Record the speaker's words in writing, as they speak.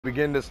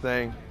Begin this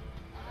thing.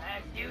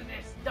 Let's do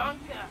this,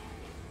 Dunka.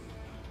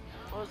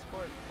 Close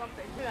sport,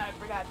 something. I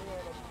forgot the name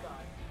of the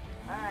song.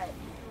 Alright,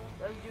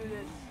 let's do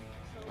this.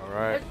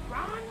 Alright. It's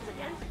bronze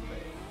against me.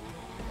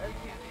 Let's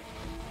do this.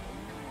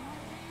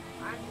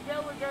 I'm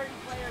still a dirty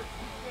player.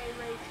 PK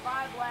race,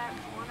 5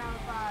 laps, 1 out of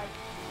 5.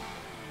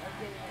 Let's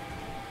get it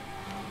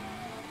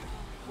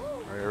in.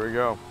 Alright, here we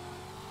go.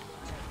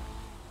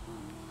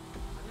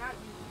 I'm not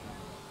using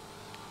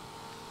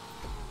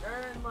it. You're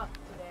in luck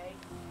today.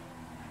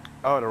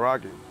 Oh, the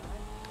rocket.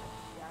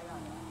 Yeah, I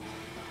got that.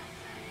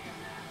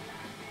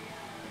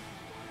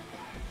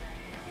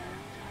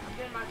 I'm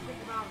getting my 6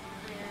 miles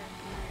from here.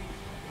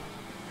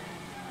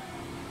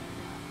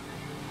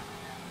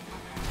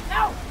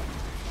 No!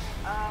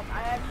 I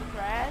actually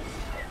crashed.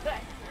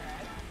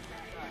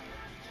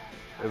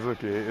 It's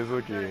okay, it's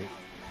okay.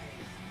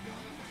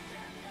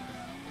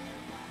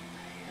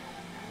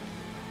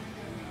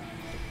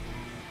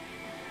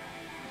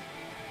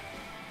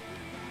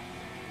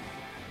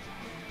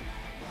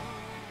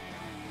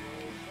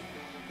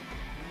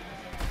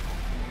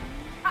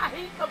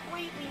 He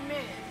completely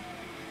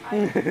missed.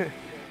 You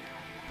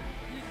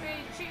see,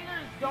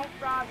 cheaters don't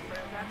prosper,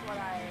 and that's what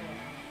I am.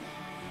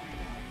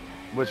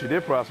 But you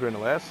did prosper in the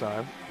last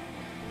time.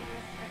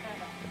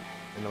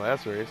 In the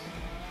last race.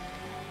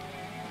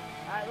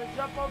 Alright, let's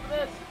jump over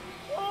this.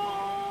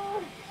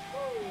 Woo!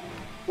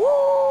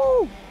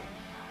 Woo!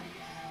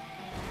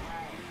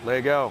 Let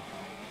it go.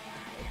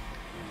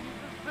 Use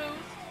this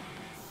boost.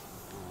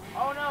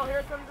 Oh no,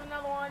 here comes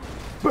another one.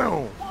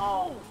 Boom!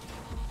 Whoa!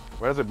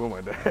 Why does it boom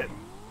like that?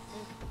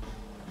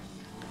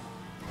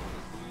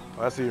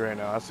 Oh, I see you right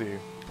now, I see you.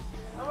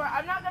 Don't worry,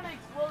 I'm not gonna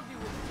explode you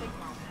with the stick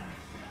mount.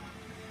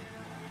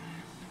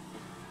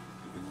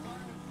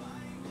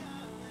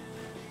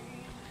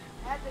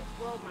 I had to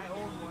explode my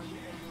old one.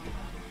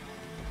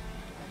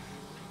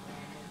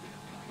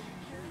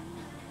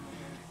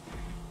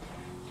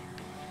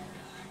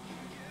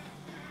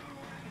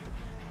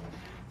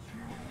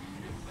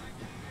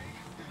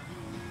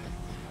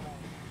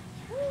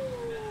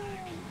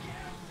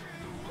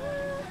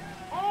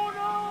 Oh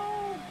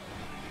no!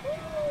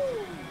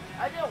 Woo!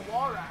 I did a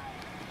wall ride.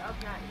 That was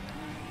nice.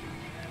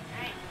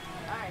 Hey,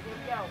 alright, here we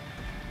go.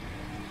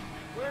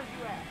 Where's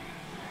you at?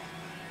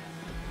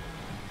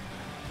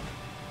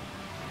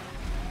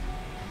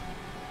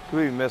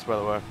 Completely missed, by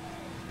the way.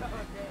 Oh,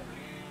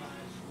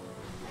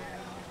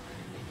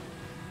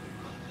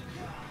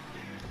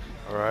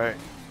 damn. Alright.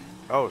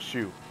 Oh,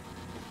 shoot.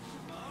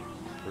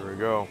 Here we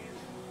go.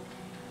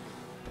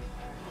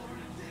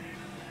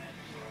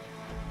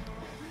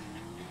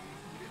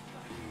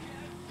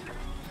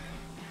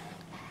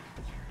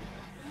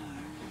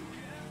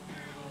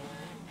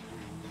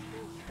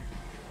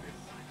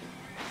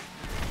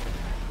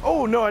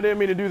 Oh, no, I didn't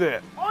mean to do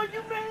that. Oh,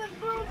 you made it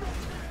through the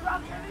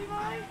proximity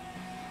line?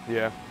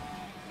 Yeah,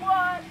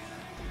 What?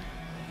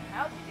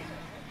 How'd you do it?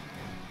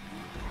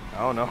 I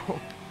don't know.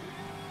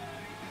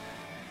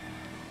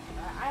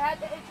 I had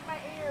to itch my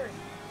ears.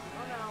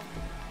 Oh no.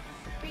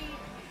 Speed.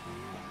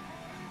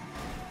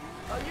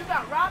 Oh, you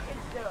got rockets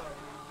still.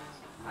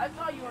 I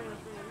saw you on the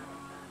screen.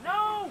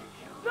 No!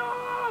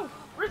 No!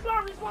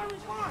 Respawn, respawn,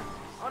 respawn!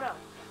 Oh no.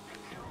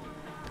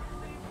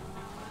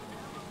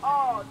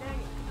 Oh, dang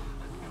it.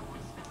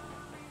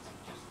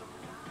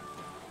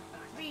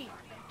 Speed.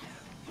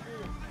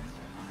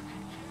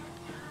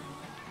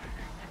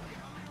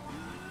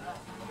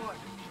 Come on.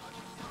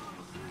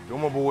 Go,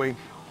 my boy.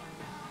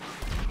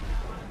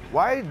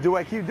 Why do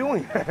I keep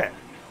doing that?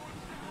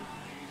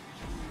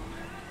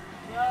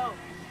 Yo.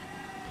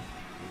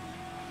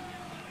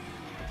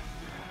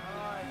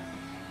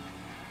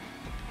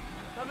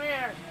 Come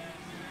here.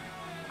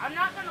 I'm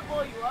not gonna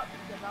blow you up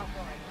because I'll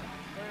blow you up.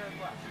 There's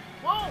left.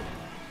 Whoa!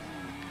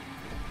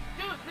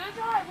 Dude, this is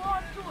how I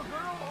lost to a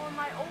girl on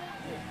my old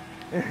thing.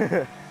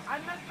 I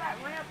messed that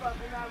ramp up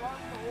and I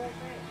lost the whole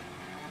thing.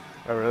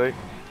 Oh, really?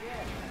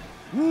 Yeah.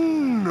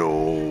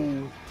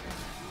 No.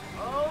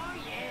 Oh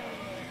yeah.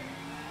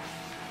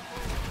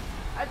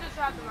 I just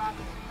had the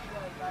rocket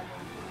because I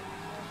didn't.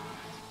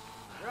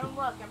 You're in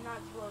luck, I'm not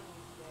exploding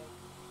you today.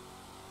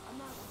 I'm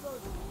not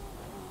exploding you.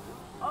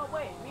 Oh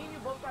wait, me and you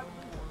both got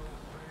blue.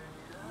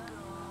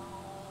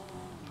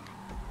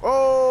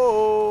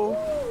 Oh.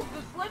 Ooh,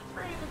 the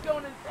slipstream is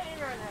going insane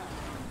right now.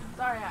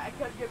 Sorry, I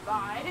couldn't get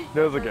by.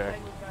 That was okay. I guess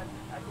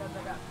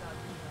I got stuck.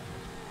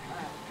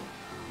 Alright.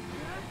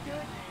 Good,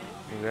 good.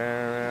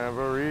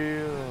 Never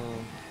real.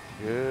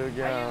 Good I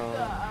girl. used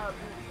the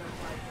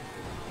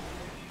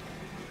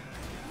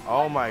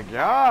Oh my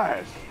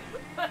gosh.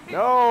 booster.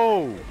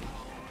 No.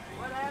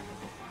 What happened?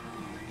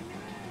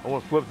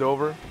 Almost flipped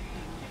over.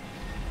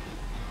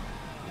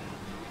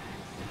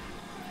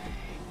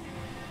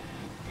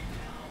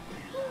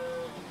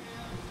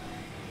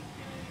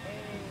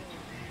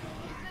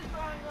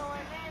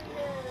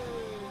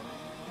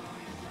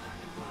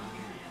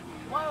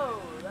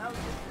 Whoa, that was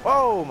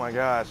Oh my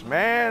gosh,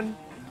 man.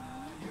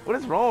 What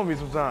is wrong with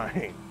me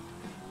sometimes?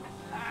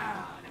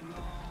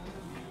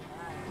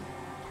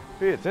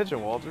 Pay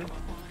attention, Walter.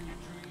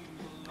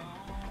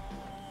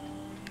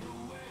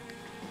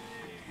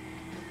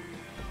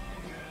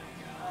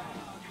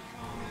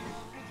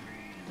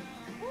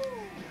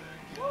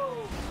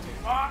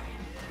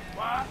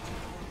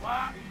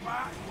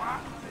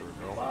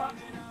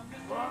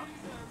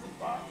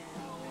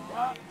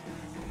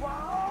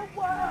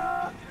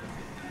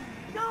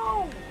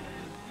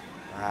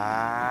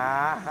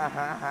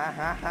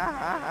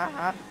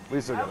 We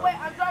still got Wait,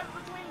 I'm driving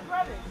between the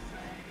credits.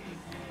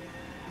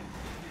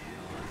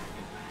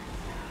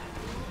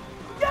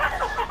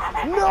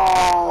 No!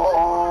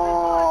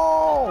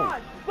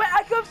 Wait,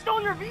 I could have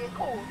stolen your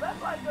vehicle.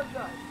 That's what I could have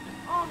done.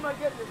 Oh my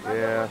goodness. I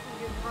Yeah. wasn't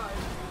getting right.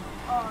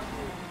 Oh,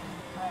 dude.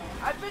 Alright,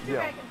 I put you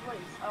back in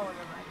place. Oh,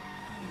 never mind.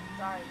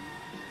 Sorry.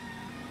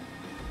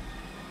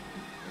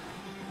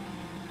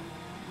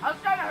 I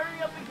was trying to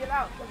hurry up and get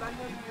out because I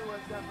knew you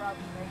was going to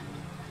probably make it.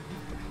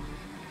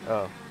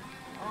 Oh.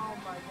 Oh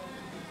my goodness.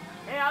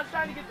 And I was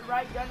trying to get the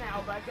right gun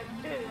out, but I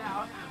couldn't get it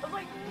out. I was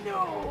like,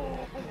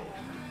 no!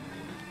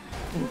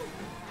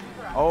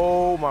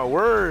 Oh my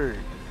word.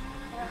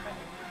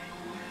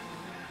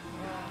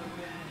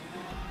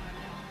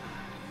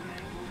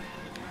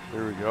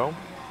 Here we go.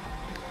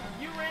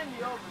 You ran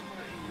me over.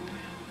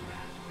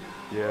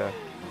 Yeah.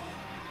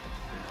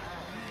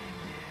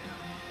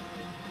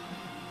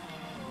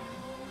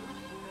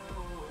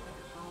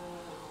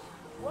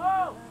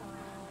 Whoa!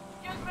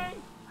 Excuse me!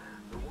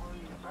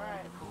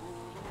 Alright.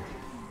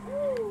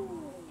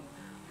 Woo!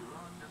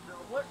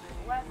 What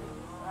lap is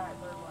this? Alright,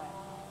 third lap.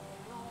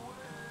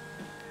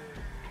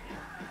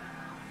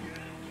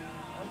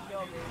 Let's go,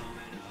 baby.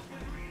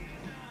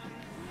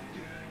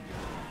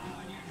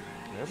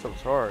 That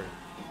stuff's hard.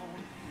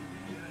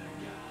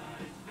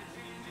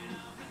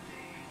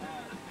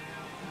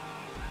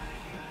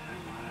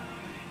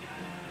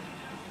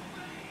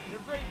 You're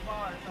pretty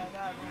far, so I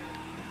got it.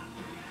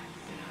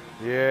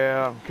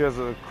 Yeah, because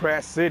of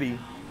Crash City.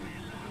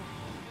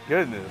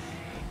 Goodness.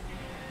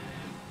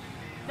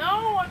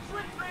 No, I'm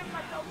slip framing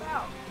myself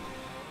out.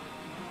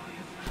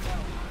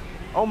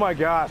 Oh my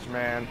gosh,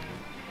 man.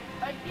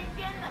 I keep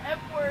getting the F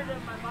word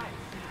in my mind.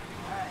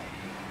 Alright.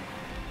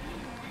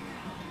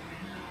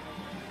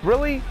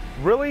 Really?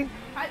 Really?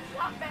 I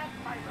shot back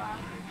my rock.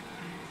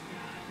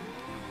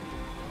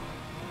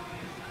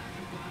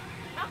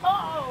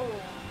 No!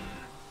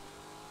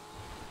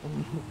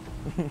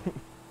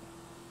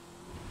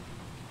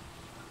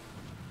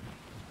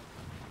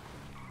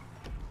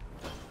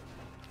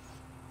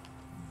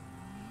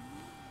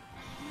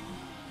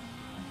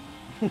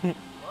 What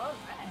was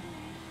that?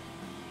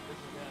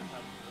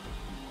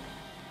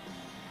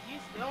 You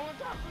still on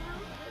top of the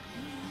roof?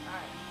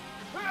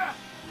 Alright.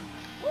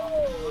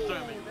 Woo!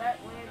 That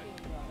landing,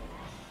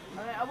 though.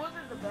 I mean, I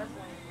wasn't the best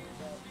landing,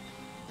 but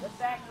the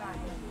fact I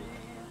did.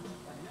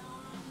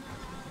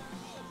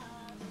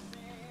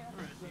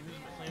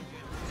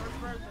 First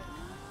person.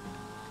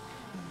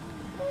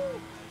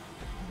 Woo!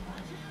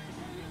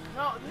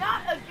 No,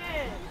 not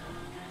again!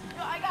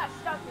 No, I got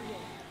stuck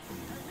again.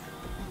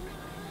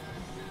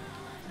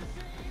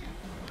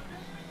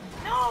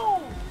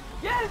 No!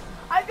 Yes!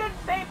 I did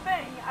the same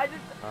thing. I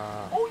just.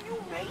 Oh, you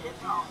made it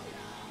though?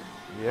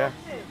 Yeah.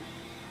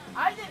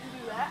 I didn't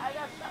do that. I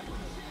got stuck with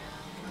it.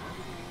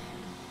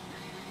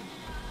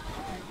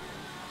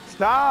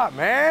 Stop,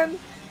 man.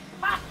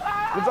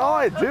 That's all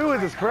I do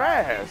is just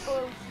crash.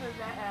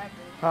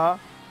 Huh?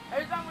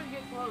 Every time we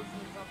get close,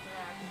 something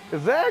happens.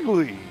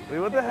 Exactly.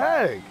 Like, what the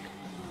heck?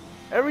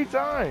 Every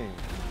time.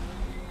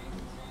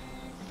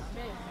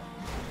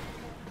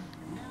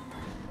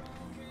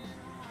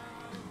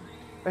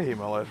 I hate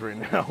my life right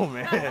now,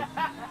 man.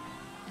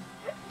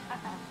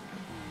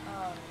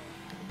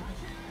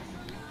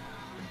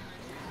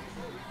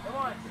 Come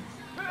on.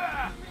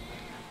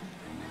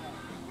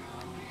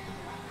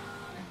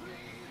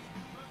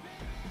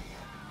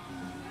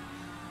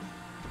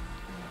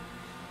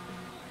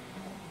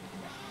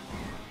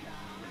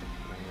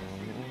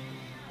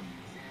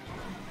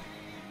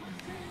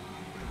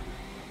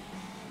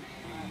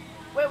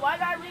 Wait, why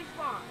did I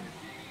respawn?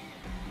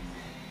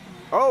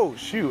 Oh,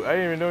 shoot. I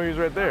didn't even know he was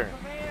right there.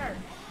 Come here.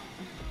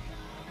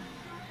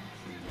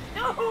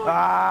 Dude!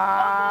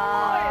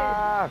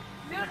 Ah!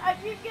 Dude, I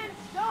keep getting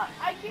stuck.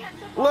 I can't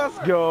tip Let's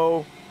over.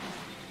 go.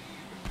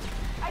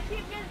 I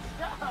keep getting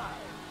stuck.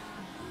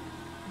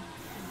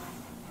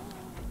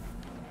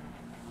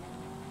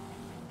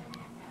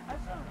 I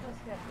should have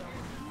just kept going.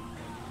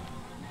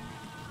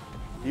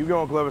 Keep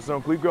going,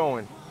 Cleverstone. Keep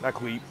going. Not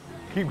Cleep.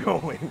 Keep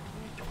going.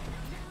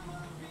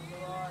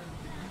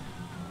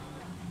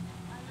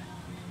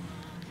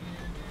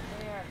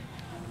 There.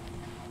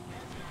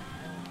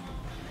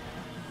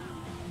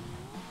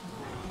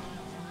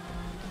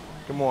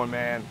 Come on,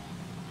 man.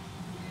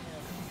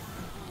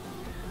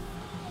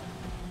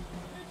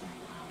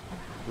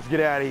 Let's get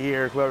out of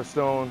here,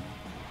 Cleverstone.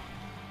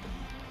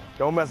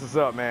 Don't mess us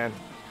up, man.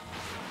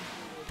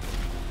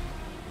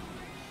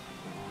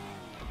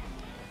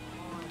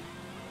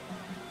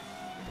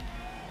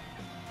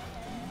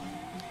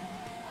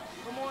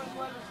 Come on,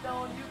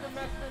 Cleverstone. You can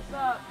mess this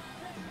up.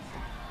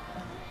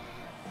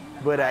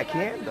 But I gotta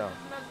can't, do though. is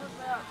mess this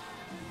up.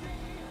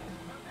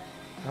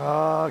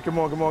 Come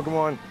on, come on, come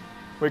on.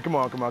 Wait, come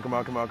on, come on, come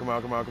on, come on, come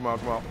on, come on, come on,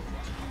 come on.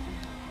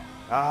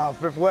 Ah,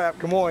 fifth lap,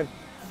 come on.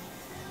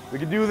 We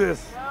can do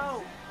this.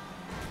 No.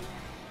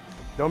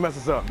 Don't mess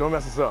us up, don't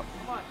mess us up.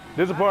 Come on.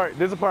 There's a part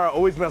I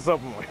always mess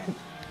up on. Dude,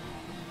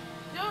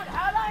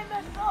 how did I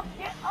mess up?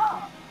 Get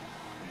up.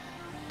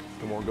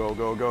 Come on, go,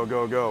 go, go,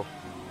 go, go.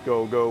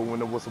 Go, go, when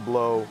the whistle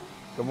blow.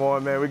 Come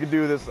on, man, we can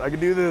do this. I can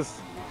do this.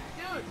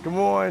 Dude. Come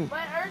on.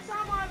 But every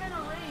time I'm in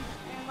a race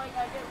and like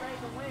I get ready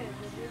to win, it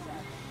is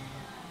happening.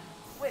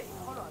 Wait,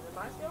 hold on. Am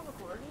I still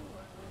recording?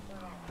 Or is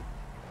it on?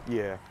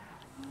 Yeah.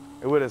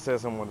 It would have said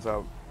someone's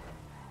out.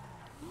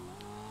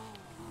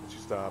 But you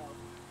stop.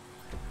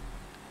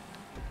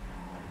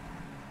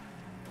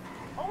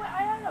 Oh wait,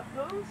 I had a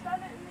boost. I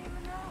didn't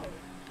even know.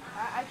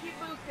 I keep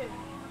boosting.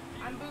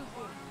 I'm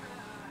boosting.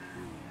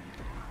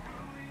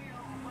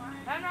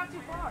 I'm not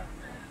too far.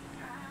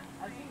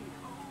 I see you.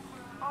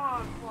 Oh,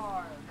 I'm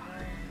far,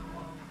 man.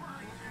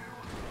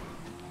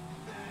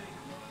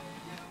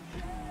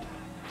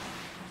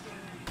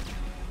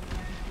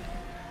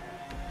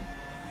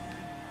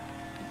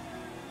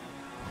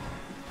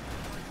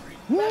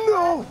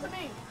 No! To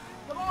me.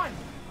 Come on.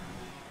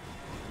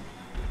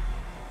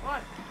 Come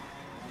on.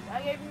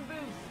 I gave him a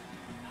boost.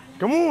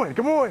 Come on,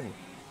 come on.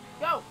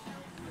 Go.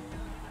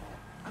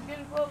 I'm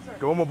getting closer.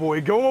 Go, my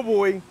boy, go, my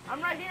boy.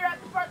 I'm right here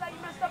at the part that you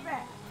messed up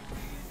at.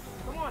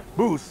 Come on.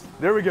 Boost.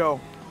 There we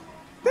go.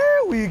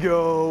 There we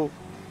go.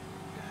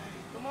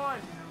 Come on.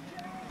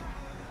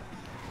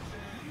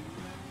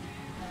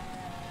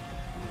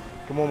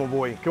 Come on, my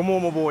boy. Come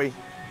on, my boy.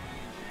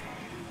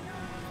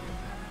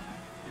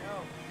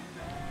 No.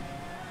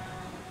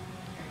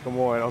 Come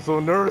on. I'm so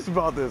nervous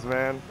about this,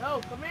 man. No,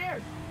 come here.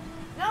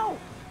 No.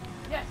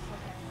 Yes.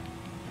 Okay.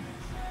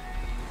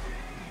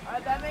 All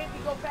right, that made me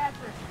go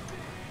faster.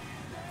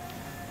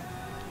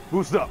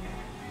 Boost up.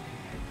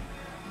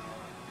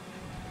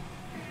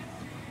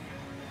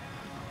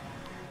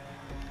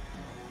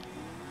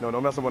 No,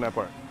 don't mess up on that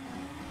part.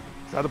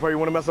 It's not the part you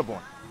want to mess up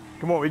on.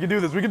 Come on, we can do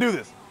this. We can do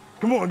this.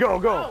 Come on, go,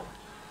 go. No.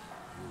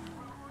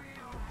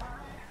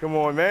 Come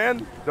on,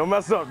 man. Don't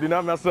mess up. Do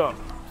not mess up.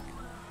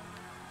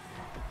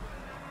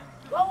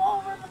 Go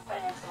over the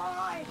finish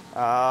line.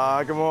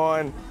 Ah, come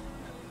on.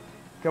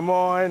 Come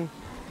on.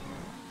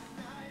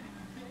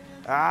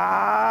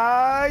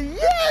 Ah,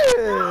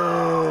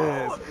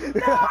 yes!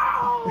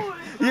 No!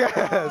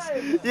 Yes!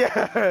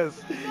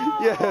 Yes! No!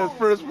 Yes!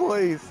 First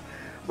place!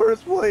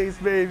 First place,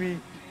 baby!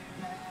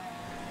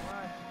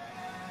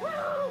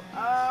 No!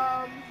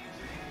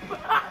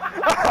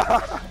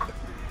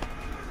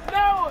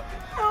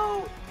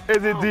 No!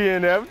 Is it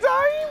DNF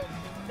time?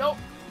 Nope.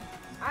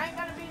 I ain't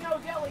gonna be no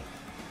jelly.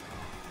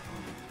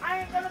 I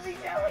ain't gonna be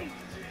jelly.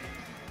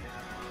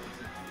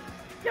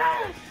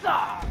 Yes!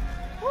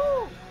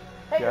 Woo!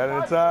 Hey, Got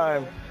it in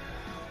time.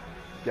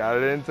 Got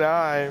it in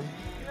time.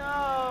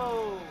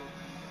 No!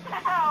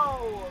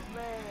 Ow,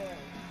 man!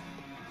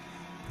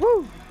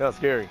 Woo! That was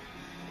scary.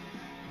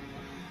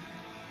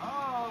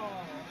 Oh!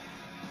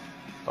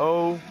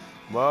 Oh,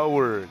 my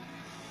word.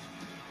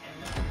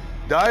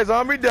 Die,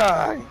 zombie,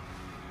 die!